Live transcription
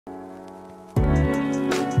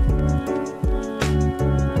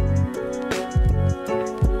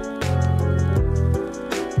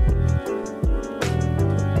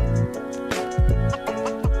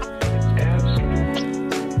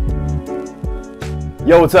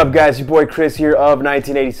Yo, what's up, guys? Your boy Chris here of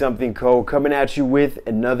 1980 Something Co. coming at you with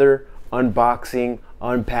another unboxing,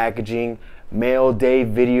 unpackaging, mail day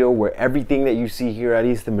video where everything that you see here, at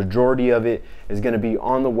least the majority of it, is going to be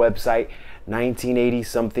on the website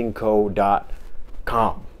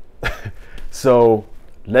 1980somethingco.com. So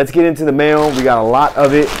let's get into the mail. We got a lot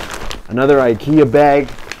of it. Another IKEA bag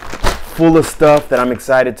full of stuff that I'm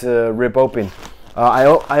excited to rip open.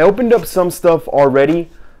 I opened up some stuff already.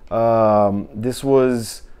 This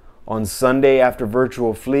was on Sunday after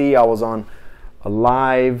Virtual Flea. I was on the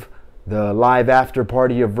live after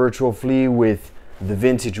party of Virtual Flea with the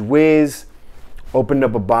Vintage Wiz. Opened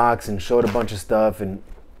up a box and showed a bunch of stuff and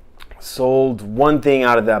sold one thing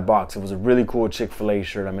out of that box. It was a really cool Chick-fil-A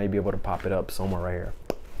shirt. I may be able to pop it up somewhere right here.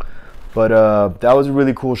 But that was a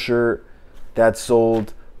really cool shirt that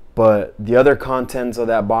sold. But the other contents of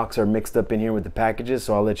that box are mixed up in here with the packages,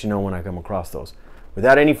 so I'll let you know when I come across those.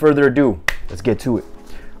 Without any further ado, let's get to it.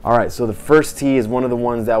 All right, so the first tee is one of the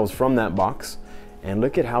ones that was from that box. And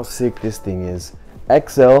look at how sick this thing is.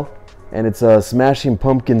 XL, and it's a Smashing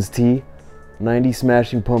Pumpkins tee. 90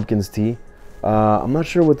 Smashing Pumpkins tee. I'm not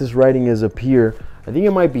sure what this writing is up here. I think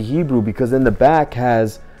it might be Hebrew, because then the back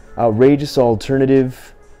has outrageous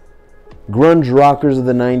alternative grunge rockers of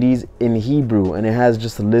the 90s in Hebrew. And it has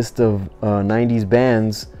just a list of 90s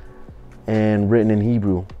bands and written in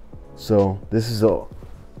Hebrew. So this is a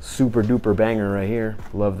super duper banger right here.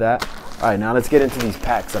 Love that. All right, now let's get into these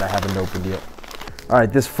packs that I haven't opened yet. All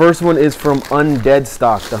right, this first one is from Undead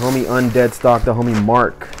Stock, the homie Undead Stock, the homie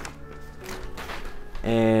Mark.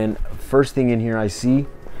 And first thing in here I see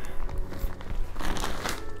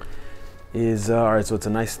is, all right, so it's a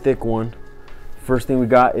nice thick one. First thing we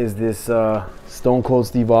got is this Stone Cold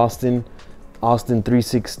Steve Austin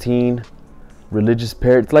 316 religious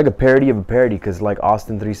parody. It's like a parody of a parody, because like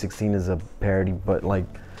Austin 316 is a parody, but like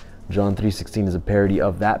John 316 is a parody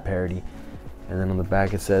of that parody. And then on the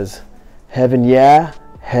back it says, heaven yeah,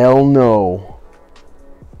 hell no.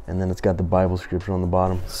 And then it's got the Bible scripture on the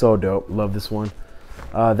bottom. So dope. Love this one.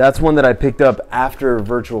 That's one that I picked up after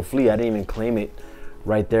Virtual Flea. I didn't even claim it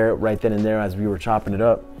right then and there as we were chopping it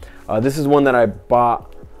up. This is one that I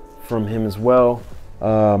bought from him as well.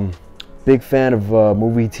 Big fan of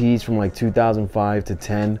movie tees from like 2005 to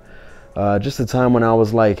 10. Just a time when I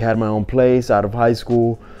was like, had my own place out of high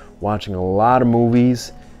school, watching a lot of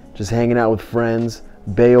movies, just hanging out with friends.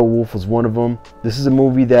 Beowulf was one of them. This is a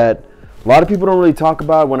movie that a lot of people don't really talk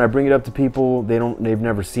about. When I bring it up to people, they've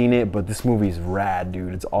never seen it, but this movie is rad,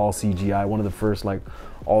 dude. It's all CGI. One of the first like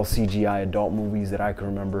all CGI adult movies that I can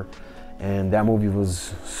remember. And that movie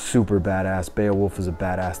was super badass. Beowulf was a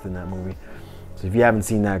badass in that movie. So if you haven't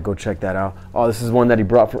seen that, go check that out. Oh, this is one that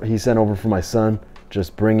he sent over for my son.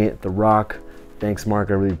 Just Bring It, The Rock. Thanks, Mark.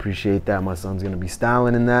 I really appreciate that. My son's gonna be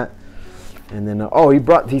styling in that. And then oh,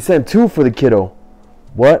 he sent two for the kiddo.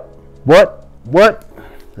 What?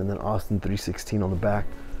 And then Austin 316 on the back.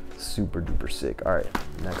 Super duper sick. All right,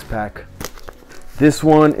 next pack. This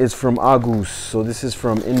one is from Agus. So this is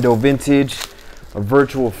from Indo Vintage, a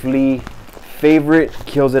Virtual Flea favorite.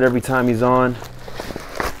 Kills it every time he's on.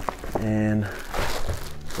 And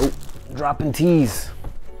oh, dropping teas.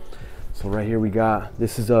 So right here we got,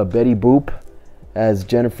 this is Betty Boop as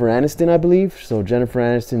Jennifer Aniston, I believe. So Jennifer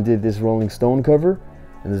Aniston did this Rolling Stone cover,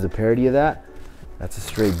 and there's a parody of that. That's a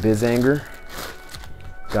straight biz anger.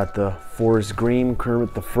 Got the Forrest Green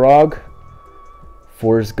Kermit the Frog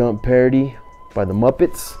Forrest Gump parody by the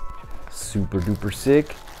Muppets. Super duper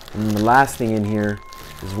sick. And then the last thing in here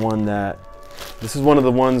is one that, this is one of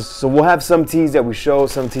the ones, so we'll have some teas that we show,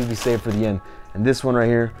 some teas we save for the end. And this one right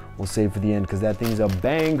here, we'll save for the end, because that thing's a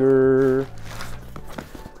banger.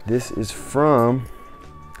 This is from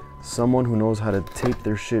someone who knows how to tape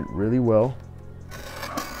their shit really well.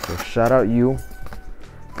 So shout out you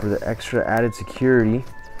for the extra added security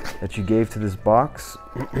that you gave to this box.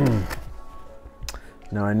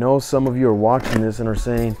 Now I know some of you are watching this and are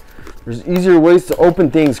saying, there's easier ways to open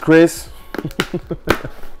things, Chris.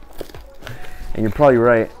 And you're probably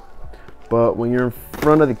right. But when you're in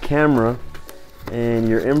front of the camera and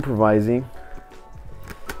you're improvising,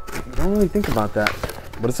 you don't really think about that.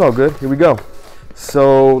 But it's all good. Here we go.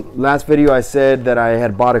 So last video I said that I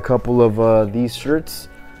had bought a couple of these shirts,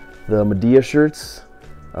 the Medea shirts.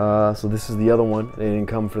 So this is the other one. They didn't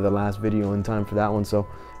come for the last video in time for that one. So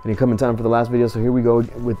it didn't come in time for the last video. So here we go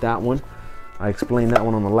with that one. I explained that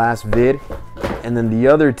one on the last vid. And then the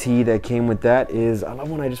other tee that came with that is, I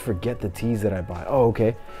love when I just forget the tees that I buy. Oh,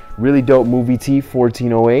 okay. Really dope movie tee,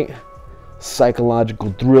 1408.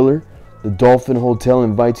 Psychological thriller. The Dolphin Hotel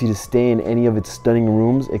invites you to stay in any of its stunning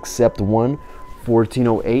rooms except one,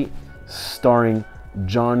 1408, starring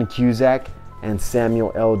John Cusack and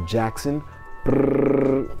Samuel L. Jackson.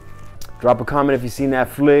 Brrr. Drop a comment if you've seen that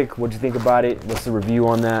flick. What'd you think about it? What's the review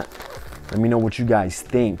on that? Let me know what you guys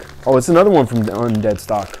think. Oh, it's another one from the Undead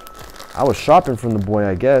stock. I was shopping from the boy,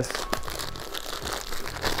 I guess.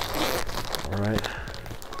 All right.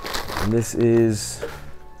 And this is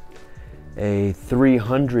a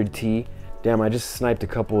 300T. Damn, I just sniped a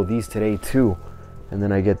couple of these today too. And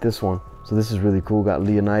then I get this one. So this is really cool. Got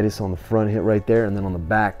Leonidas on the front hit right there, and then on the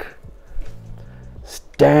back,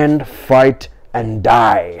 stand, fight, and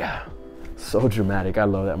die. So dramatic. I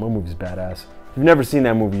love that. My movie's badass. If you've never seen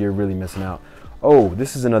that movie, you're really missing out. Oh,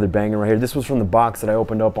 this is another banger right here. This was from the box that I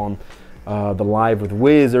opened up on the live with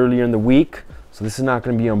Wiz earlier in the week. So this is not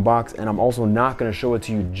going to be unboxed, and I'm also not going to show it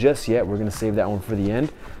to you just yet. We're going to save that one for the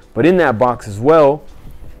end. But in that box as well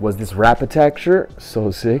was this Rap Attack shirt.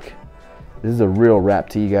 So sick. This is a real rap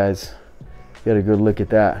tee, guys. Get a good look at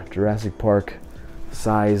that. Jurassic Park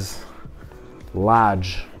size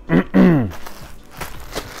large. All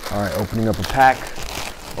right, opening up a pack.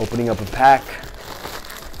 Opening up a pack.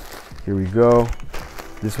 Here we go.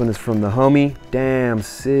 This one is from the homie. Damn,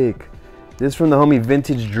 sick. This is from the homie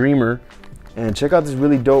Vintage Dreamer. And check out this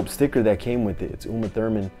really dope sticker that came with it. It's Uma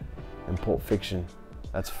Thurman and Pulp Fiction.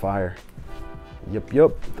 That's fire. Yep.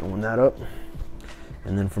 Throwing that up.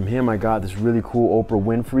 And then from him, I got this really cool Oprah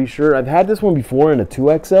Winfrey shirt. I've had this one before in a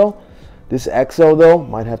 2XL. This XL, though,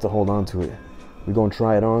 might have to hold on to it. We're going to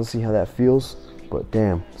try it on, see how that feels. But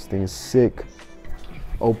damn, this thing is sick.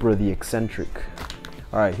 Oprah the Eccentric.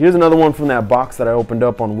 All right, here's another one from that box that I opened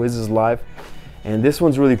up on Wiz's Live. And this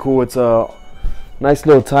one's really cool. It's a nice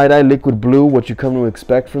little tie-dye liquid blue, what you come to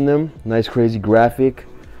expect from them. Nice crazy graphic.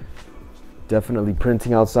 Definitely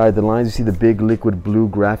printing outside the lines. You see the big liquid blue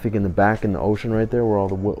graphic in the back in the ocean right there where all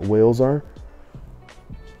the whales are.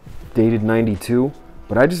 Dated 92.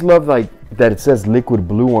 But I just love like that it says liquid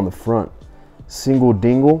blue on the front. Single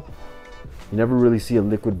dingle. You never really see a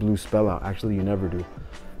liquid blue spell out. Actually, you never do.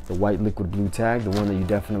 The white liquid blue tag, the one that you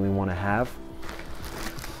definitely want to have.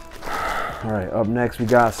 All right, up next we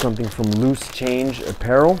got something from Loose Change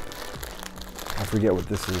Apparel. I forget what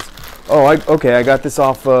this is. Oh, okay, I got this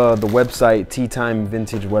off the website, Tea Time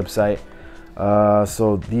Vintage website.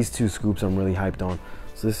 So these two scoops I'm really hyped on.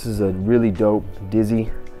 So this is a really dope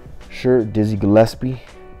Dizzy shirt, Dizzy Gillespie.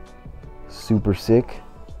 Super sick.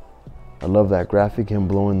 I love that graphic, him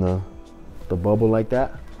blowing the bubble like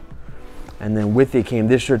that. And then with it came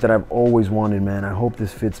this shirt that I've always wanted, man. I hope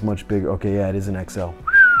this fits much bigger. Okay, yeah, it is an XL.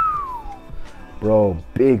 Bro,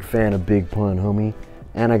 big fan of Big Pun, homie.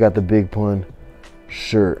 And I got the Big Pun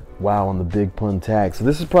shirt. Wow, on the Big Pun tag. So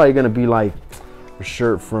this is probably gonna be like a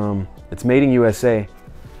shirt from, it's made in USA.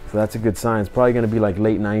 So that's a good sign. It's probably gonna be like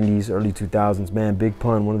late 90s, early 2000s. Man, Big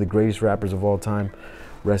Pun, one of the greatest rappers of all time.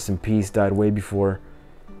 Rest in peace, died way before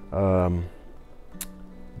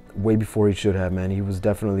he should have, man. He was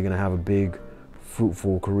definitely gonna have a big,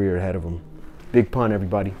 fruitful career ahead of him. Big Pun,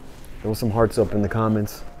 everybody. Throw some hearts up in the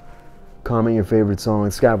comments. Comment your favorite song.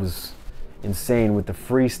 This guy was insane with the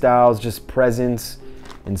freestyles, just presence,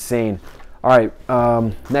 insane. All right,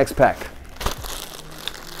 next pack.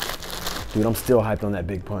 Dude, I'm still hyped on that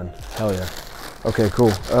Big Pun. Hell yeah. Okay,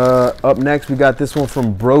 cool. Up next, we got this one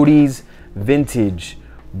from Brody's Vintage.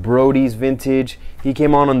 Brody's Vintage. He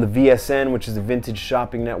came on the VSN, which is the Vintage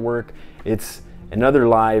Shopping Network. It's another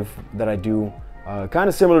live that I do, kind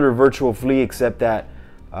of similar to Virtual Flea, except that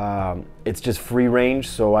it's just free range,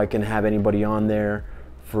 so I can have anybody on there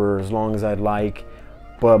for as long as I'd like.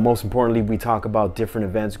 But most importantly, we talk about different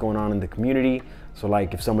events going on in the community. So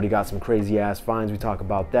like if somebody got some crazy ass finds, we talk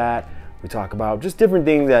about that. We talk about just different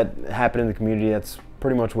things that happen in the community. That's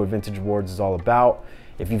pretty much what Vintage Awards is all about.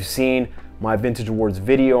 If you've seen my Vintage Awards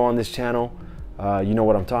video on this channel, you know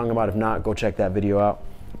what I'm talking about. If not, go check that video out.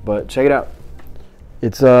 But check it out.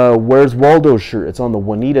 It's a Where's Waldo shirt. It's on the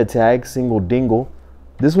Juanita tag, single dingle.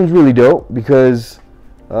 This one's really dope because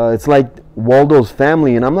it's like Waldo's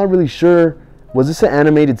family, and I'm not really sure, was this an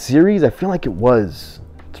animated series? I feel like it was.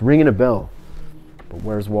 It's ringing a bell. But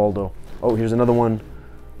where's Waldo? Oh, here's another one.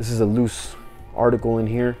 This is a loose article in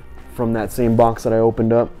here from that same box that I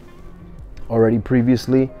opened up already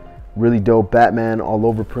previously. Really dope Batman all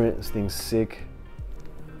over print. This thing's sick.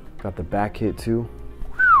 Got the back hit too.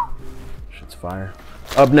 Shit's fire.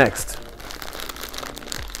 Up next,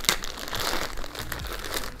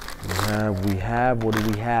 what do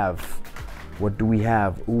we have? What do we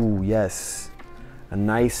have? Ooh, yes. A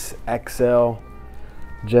nice XL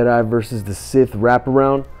Jedi versus the Sith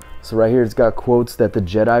wraparound. So right here, it's got quotes that the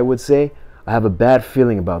Jedi would say. I have a bad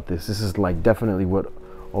feeling about this. This is like definitely what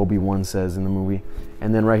Obi-Wan says in the movie.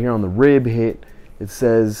 And then right here on the rib hit, it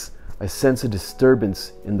says, I sense a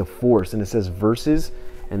disturbance in the force. And it says verses,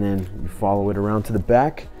 and then you follow it around to the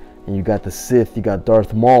back, and you got the Sith, you got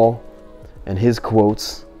Darth Maul, and his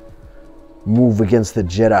quotes, move against the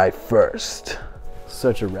Jedi first.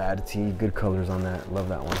 Such a rad tee, good colors on that, love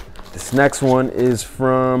that one. This next one is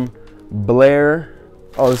from Blair.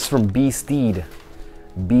 Oh, this is from B Steed.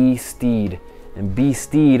 B Steed. And B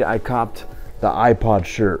Steed, I copped the iPod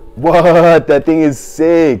shirt. What? That thing is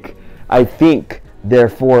sick. I think,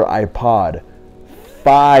 therefore iPod.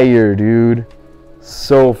 Fire, dude.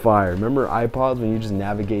 So fire. Remember iPods when you just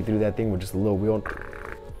navigate through that thing with just a little wheel?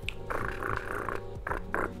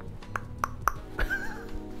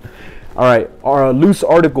 All right, our loose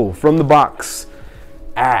article from the box.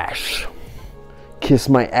 Ash. Kiss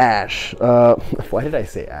my ash. Why did I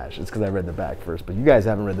say ash? It's because I read the back first, but you guys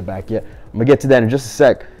haven't read the back yet. I'm gonna get to that in just a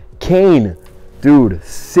sec. Kane. Dude,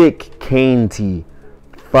 sick Kane tee.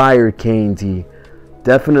 Fire Kane tee.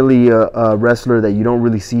 Definitely a wrestler that you don't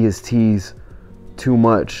really see his tees too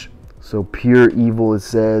much. So pure evil, it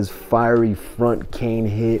says. Fiery front Kane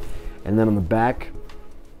hit. And then on the back,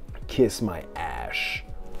 kiss my ash.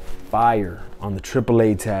 Fire on the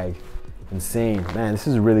AAA tag. Insane. Man, this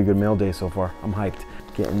is a really good mail day so far. I'm hyped.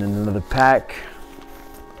 Getting in another pack.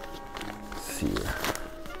 Let's see here.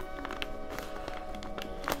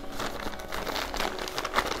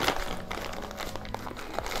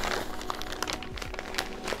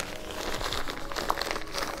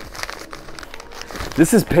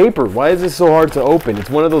 This is paper. Why is this so hard to open? It's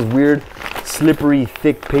one of those weird, slippery,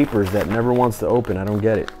 thick papers that never wants to open. I don't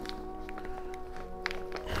get it.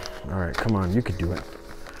 All right, come on. You could do it.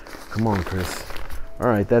 Come on, Chris. All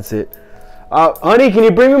right, that's it. Honey, can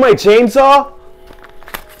you bring me my chainsaw?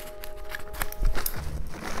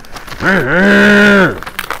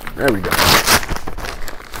 There we go.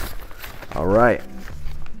 All right.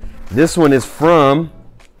 This one is from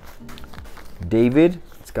David.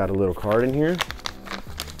 It's got a little card in here.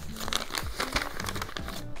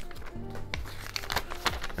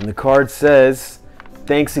 And the card says,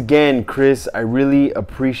 thanks again, Chris. I really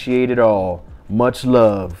appreciate it all. Much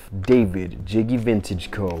love, David, Jiggy Vintage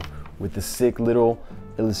Co. With the sick little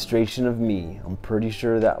illustration of me. I'm pretty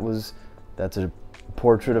sure that's a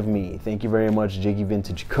portrait of me. Thank you very much, Jiggy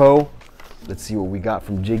Vintage Co. Let's see what we got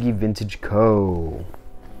from Jiggy Vintage Co.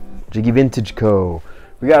 Jiggy Vintage Co.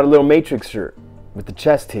 We got a little Matrix shirt with the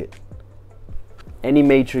chest hit. Any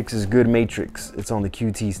Matrix is good Matrix. It's on the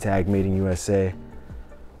QT's tag, made in USA.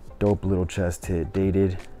 Dope little chest hit,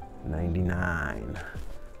 dated 99.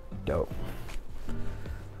 Dope.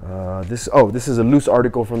 This is a loose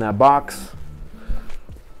article from that box.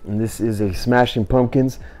 And this is a Smashing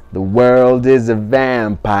Pumpkins. The world is a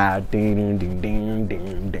vampire. XL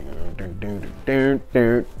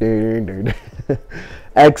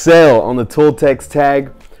on the Toltecs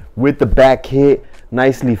tag with the back hit.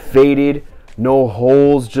 Nicely faded. No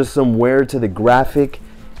holes, just some wear to the graphic.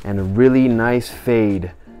 And a really nice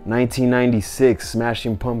fade. 1996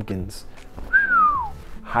 Smashing Pumpkins.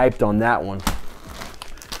 Hyped on that one.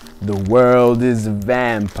 The world is a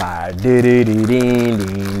vampire.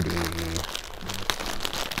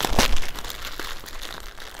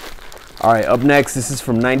 All right, up next, this is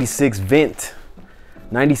from 96 Vint.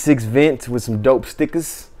 96 Vint with some dope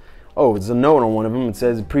stickers. Oh, there's a note on one of them. It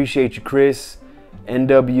says, appreciate you, Chris.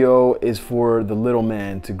 NWO is for the little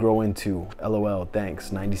man to grow into. LOL,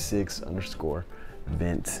 thanks. 96_Vint.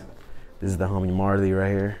 This is the homie Marley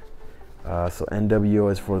right here. So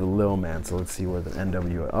NWO is for the little man. So let's see where the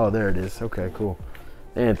NWO. Oh, there it is. Okay, cool.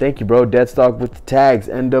 And thank you, bro. Deadstock with the tags.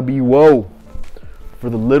 NWO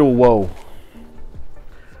for the little woe.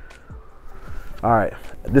 All right,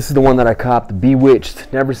 this is the one that I copped.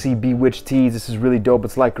 Bewitched. Never see Bewitched tees. This is really dope.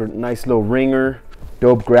 It's like a nice little ringer.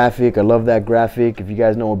 Dope graphic. I love that graphic. If you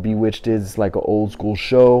guys know what Bewitched is, it's like an old school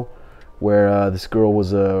show where this girl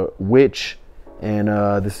was a witch, and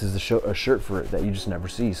this is a shirt for it that you just never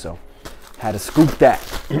see. So had to scoop that.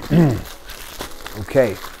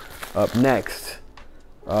 Okay, up next,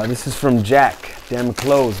 this is from Jack Damn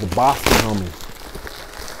Clothes, the Boston homie.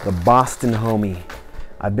 The Boston homie.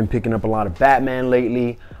 I've been picking up a lot of Batman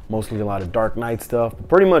lately, mostly a lot of Dark Knight stuff, but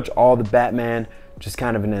pretty much all the Batman, just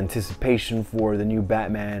kind of in anticipation for the new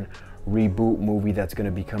Batman reboot movie that's going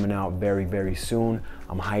to be coming out very, very soon.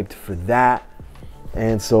 I'm hyped for that.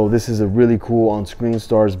 And so this is a really cool On Screen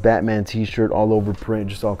Stars Batman t-shirt, all over print,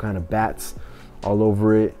 just all kind of bats all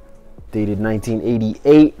over it. Dated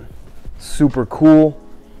 1988. Super cool.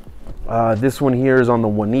 This one here is on the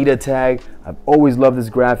Juanita tag. I've always loved this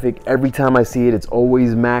graphic. Every time I see it, it's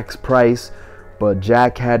always max price. But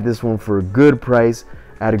Jack had this one for a good price.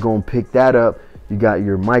 I had to go and pick that up. You got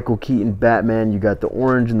your Michael Keaton Batman. You got the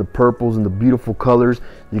orange and the purples and the beautiful colors.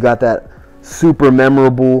 You got that super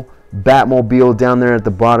memorable Batmobile down there at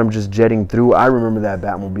the bottom just jetting through. I remember that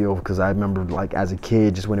Batmobile because I remember like as a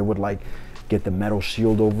kid just when it would like get the metal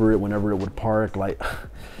shield over it whenever it would park, like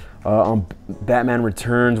on Batman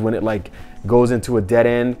Returns when it like goes into a dead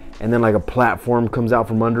end and then like a platform comes out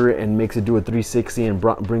from under it and makes it do a 360 and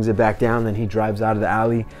brings it back down, then he drives out of the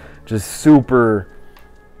alley. Just super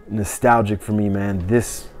nostalgic for me, man.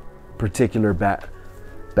 This particular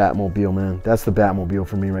Batmobile, man, that's the Batmobile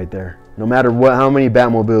for me right there. No matter what, how many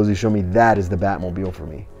Batmobiles you show me, that is the Batmobile for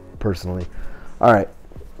me personally. All right,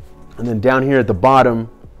 and then down here at the bottom,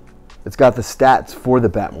 it's got the stats for the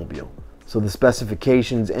Batmobile. So the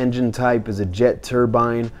specifications: engine type is a jet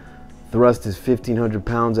turbine, thrust is 1,500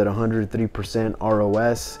 pounds at 103%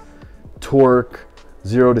 ROS, torque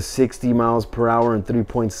 0 to 60 miles per hour in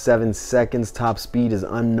 3.7 seconds, top speed is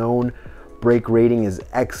unknown, brake rating is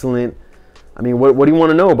excellent. I mean, what do you want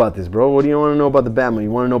to know about this, bro? What do you want to know about the Batmobile?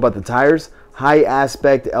 You want to know about the tires? High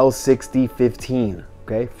aspect L60 15,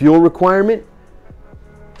 okay? Fuel requirement,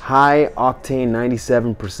 high octane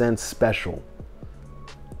 97% special.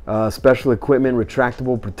 Special equipment,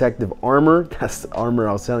 retractable protective armor. That's the armor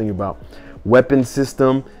I was telling you about. Weapon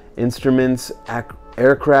system, instruments,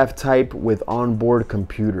 aircraft type with onboard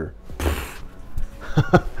computer.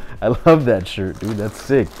 I love that shirt, dude. That's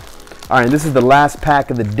sick. All right, this is the last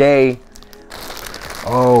pack of the day.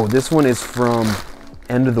 Oh, this one is from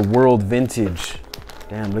End of the World Vintage.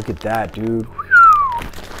 Damn, look at that, dude.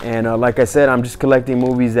 And like I said, I'm just collecting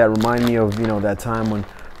movies that remind me of, you know, that time when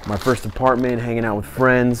my first apartment, hanging out with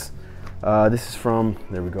friends. This is from,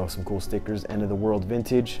 there we go, some cool stickers, End of the World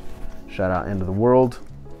Vintage. Shout out End of the World.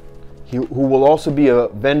 Who will also be a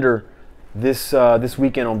vendor this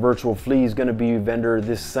weekend on Virtual Flea. He's gonna be a vendor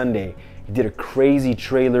this Sunday. He did a crazy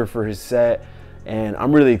trailer for his set, and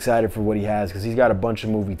I'm really excited for what he has because he's got a bunch of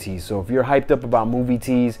movie tees. So if you're hyped up about movie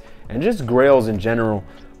tees and just grails in general,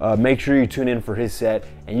 make sure you tune in for his set,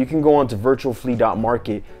 and you can go on to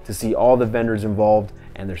virtualflea.market to see all the vendors involved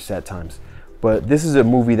and their set times. But this is a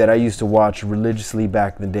movie that I used to watch religiously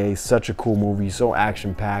back in the day. Such a cool movie, so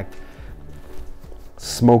action-packed.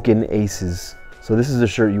 Smoking Aces. So this is a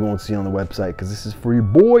shirt you won't see on the website because this is for your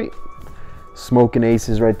boy. Smoking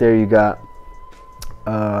Aces right there. You got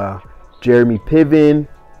Jeremy Piven.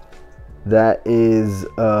 That is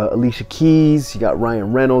Alicia Keys. You got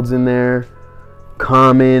Ryan Reynolds in there.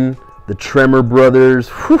 Common, the Tremor Brothers.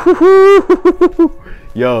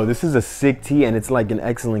 Yo, this is a sick tee, and it's like in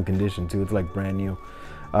excellent condition too. It's like brand new.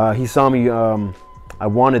 He saw me. I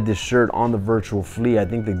wanted this shirt on the Virtual Flea. I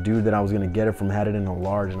think the dude that I was gonna get it from had it in a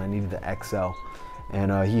large, and I needed the XL.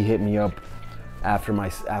 And he hit me up after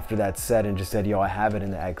that set and just said, "Yo, I have it in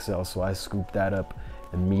the XL." So I scooped that up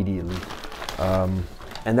immediately.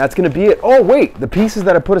 And that's gonna be it. Oh wait, the pieces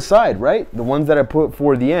that I put aside, right? The ones that I put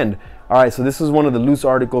for the end. All right, so this is one of the loose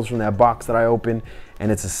articles from that box that I opened,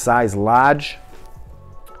 and it's a size large.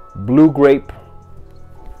 Blue Grape,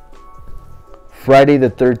 Friday the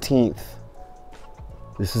 13th.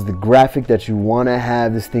 This is the graphic that you want to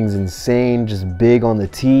have. This thing's insane, just big on the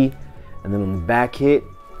tee, and then on the back hit,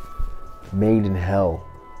 Made in Hell.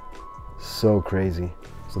 So crazy.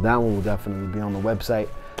 So that one will definitely be on the website.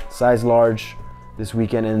 Size large this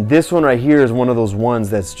weekend. And this one right here is one of those ones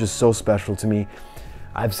that's just so special to me.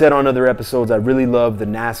 I've said on other episodes, I really love the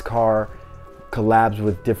NASCAR collabs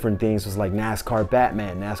with different things. It's like NASCAR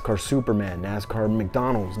Batman, NASCAR Superman, NASCAR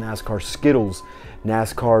McDonald's, NASCAR Skittles,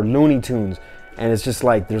 NASCAR Looney Tunes. And it's just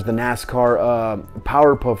like, there's the NASCAR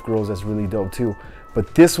Powerpuff Girls that's really dope too.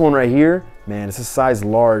 But this one right here, man, it's a size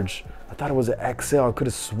large. I thought it was an XL. I could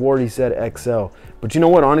have swore he said XL. But you know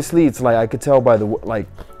what? Honestly, it's like, I could tell by the, like,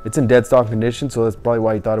 it's in dead stock condition, so that's probably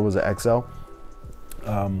why he thought it was an XL.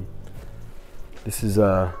 This is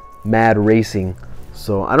Mad Racing.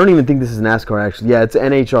 So I don't even think this is NASCAR actually. Yeah, it's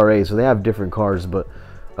NHRA, so they have different cars, but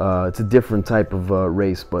it's a different type of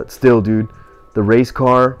race. But still, dude, the race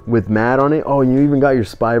car with Mad on it. Oh, you even got your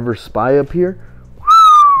Spy vs. Spy up here.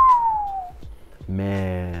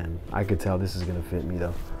 Man, I could tell this is gonna fit me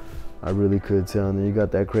though. I really could tell. And then you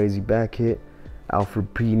got that crazy back hit. Alfred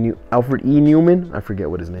E. Newman. I forget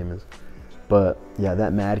what his name is. But yeah,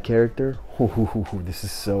 that Mad character. This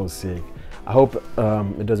is so sick. I hope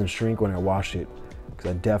it doesn't shrink when I wash it, because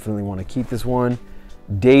I definitely want to keep this one.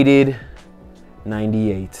 Dated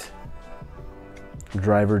 98.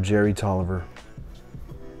 Driver Jerry Tolliver.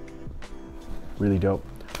 Really dope.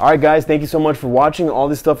 All right, guys, thank you so much for watching. All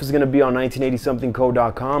this stuff is going to be on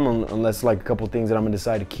 1980somethingco.com, unless like a couple things that I'm going to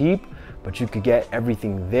decide to keep, but you could get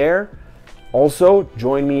everything there. Also,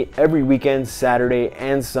 join me every weekend, Saturday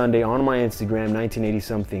and Sunday on my Instagram,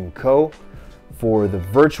 1980somethingco. For the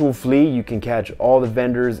virtual flea, you can catch all the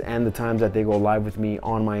vendors and the times that they go live with me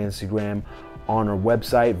on my Instagram on our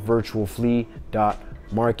website,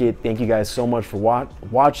 virtualflea.market. Thank you guys so much for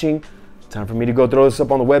watching. Time for me to go throw this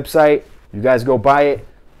up on the website. You guys go buy it.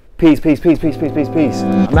 Peace, peace, peace, peace, peace, peace, peace.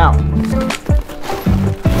 I'm out.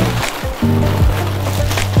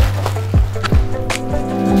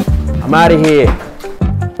 I'm out of here.